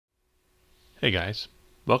Hey guys,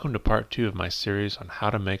 welcome to part 2 of my series on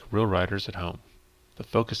how to make real riders at home. The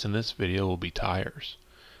focus in this video will be tires.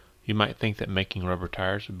 You might think that making rubber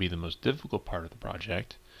tires would be the most difficult part of the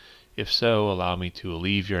project. If so, allow me to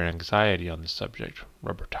alleviate your anxiety on this subject.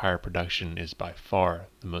 Rubber tire production is by far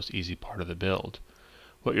the most easy part of the build.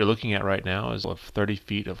 What you're looking at right now is 30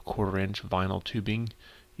 feet of 1/4-inch vinyl tubing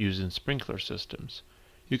used in sprinkler systems.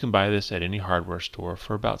 You can buy this at any hardware store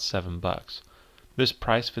for about $7. This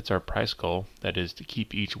price fits our price goal, that is, to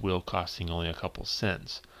keep each wheel costing only a couple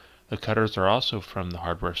cents. The cutters are also from the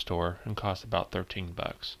hardware store and cost about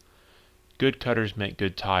 $13. Good cutters make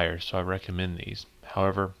good tires, so I recommend these.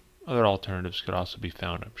 However, other alternatives could also be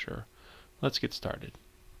found, I'm sure. Let's get started.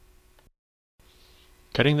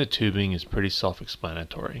 Cutting the tubing is pretty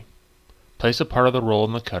self-explanatory. Place a part of the roll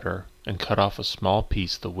in the cutter and cut off a small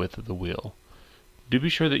piece the width of the wheel. Do be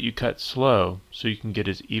sure that you cut slow so you can get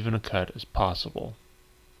as even a cut as possible.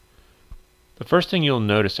 The first thing you'll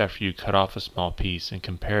notice after you cut off a small piece and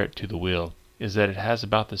compare it to the wheel is that it has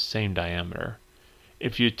about the same diameter.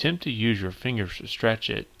 If you attempt to use your fingers to stretch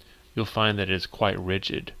it, you'll find that it is quite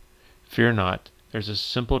rigid. Fear not, there's a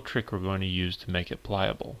simple trick we're going to use to make it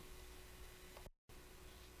pliable.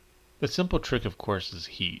 The simple trick, of course, is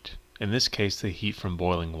heat. In this case, the heat from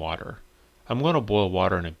boiling water. I'm going to boil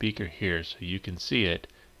water in a beaker here so you can see it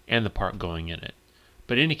and the part going in it,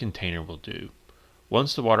 but any container will do.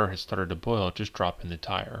 Once the water has started to boil, just drop in the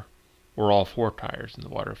tire, or all 4 tires in the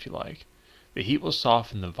water if you like. The heat will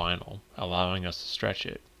soften the vinyl, allowing us to stretch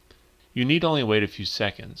it. You need only wait a few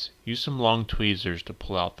seconds. Use some long tweezers to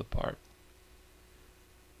pull out the part.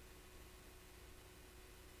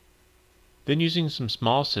 Then using some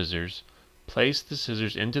small scissors, place the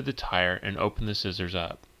scissors into the tire and open the scissors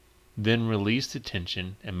up. Then release the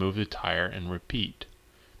tension and move the tire and repeat.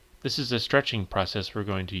 This is a stretching process we're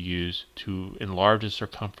going to use to enlarge the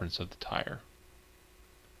circumference of the tire.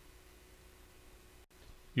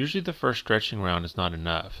 Usually the first stretching round is not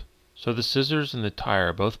enough, so the scissors and the tire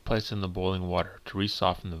are both placed in the boiling water to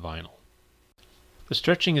re-soften the vinyl. The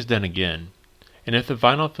stretching is done again, and if the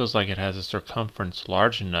vinyl feels like it has a circumference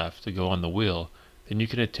large enough to go on the wheel, then you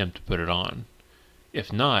can attempt to put it on.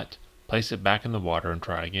 If not, place it back in the water and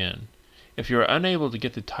try again. If you are unable to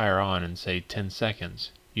get the tire on in say 10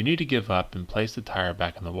 seconds, you need to give up and place the tire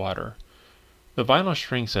back in the water. The vinyl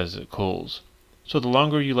shrinks as it cools, so the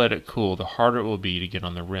longer you let it cool, the harder it will be to get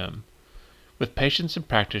on the rim. With patience and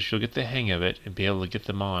practice, you'll get the hang of it and be able to get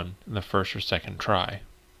them on in the first or second try.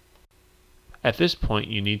 At this point,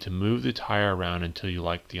 you need to move the tire around until you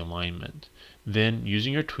like the alignment. Then,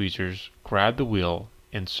 using your tweezers, grab the wheel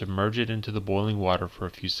and submerge it into the boiling water for a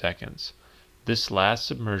few seconds. This last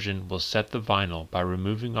submersion will set the vinyl by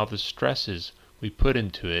removing all the stresses we put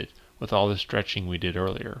into it with all the stretching we did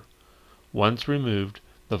earlier. Once removed,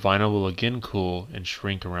 the vinyl will again cool and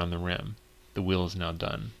shrink around the rim. The wheel is now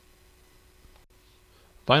done.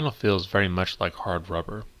 Vinyl feels very much like hard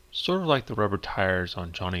rubber, sort of like the rubber tires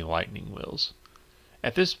on Johnny Lightning wheels.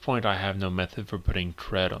 At this point, I have no method for putting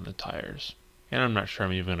tread on the tires, and I'm not sure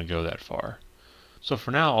I'm even going to go that far. So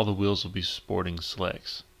for now, all the wheels will be sporting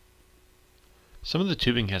slicks. Some of the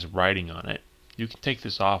tubing has writing on it. You can take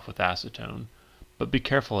this off with acetone, but be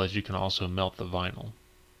careful as you can also melt the vinyl.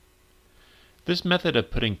 This method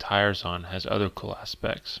of putting tires on has other cool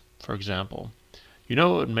aspects. For example, you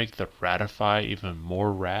know what would make the Radify even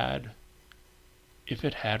more rad? If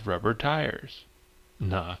it had rubber tires.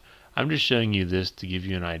 Nah, I'm just showing you this to give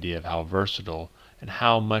you an idea of how versatile and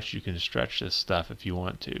how much you can stretch this stuff if you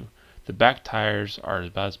want to. The back tires are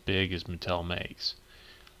about as big as Mattel makes.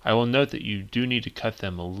 I will note that you do need to cut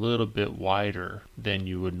them a little bit wider than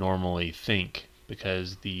you would normally think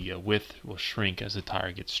because the width will shrink as the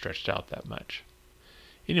tire gets stretched out that much.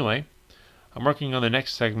 Anyway, I'm working on the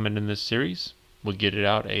next segment in this series. We'll get it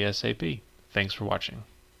out ASAP. Thanks for watching.